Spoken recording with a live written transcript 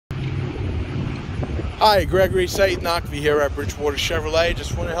Hi, Gregory Tintcoat here at Bridgewater Chevrolet.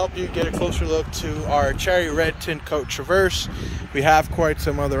 Just want to help you get a closer look to our cherry red Tintcoat Traverse. We have quite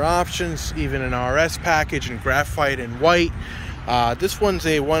some other options, even an RS package in graphite and white. This one's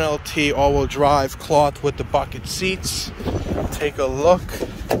a 1LT all-wheel drive cloth with the bucket seats. Take a look.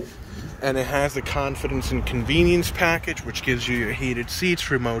 And it has the confidence and convenience package, which gives you your heated seats,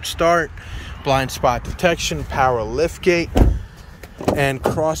 remote start, blind spot detection, power lift gate, and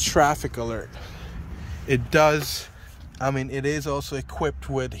cross traffic alert. It is also equipped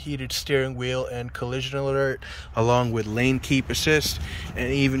with heated steering wheel and collision alert, along with lane keep assist,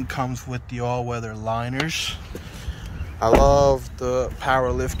 and even comes with the all-weather liners. I love the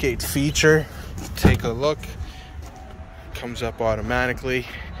power lift gate feature. Take a look. Comes up automatically.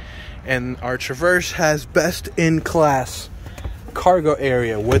 And our Traverse has best in class cargo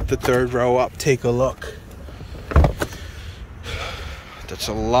area with the third row up. Take a look. That's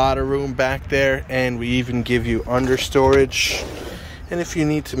a lot of room back there, and we even give you under storage. And if you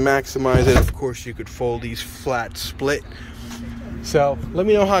need to maximize it, of course, you could fold these flat split. So let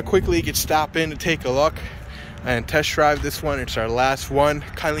me know how quickly you could stop in to take a look and test drive this one. It's our last one.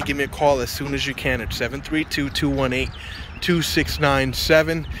 Kindly give me a call as soon as you can at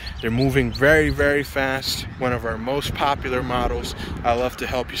 732-218-2697. They're moving very, very fast. One of our most popular models. I love to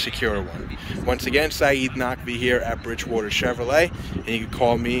help you secure one. Once again, Tintcoat here at Bridgewater Chevrolet, and you can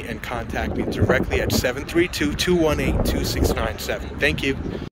call me and contact me directly at 732-218-2697. Thank you.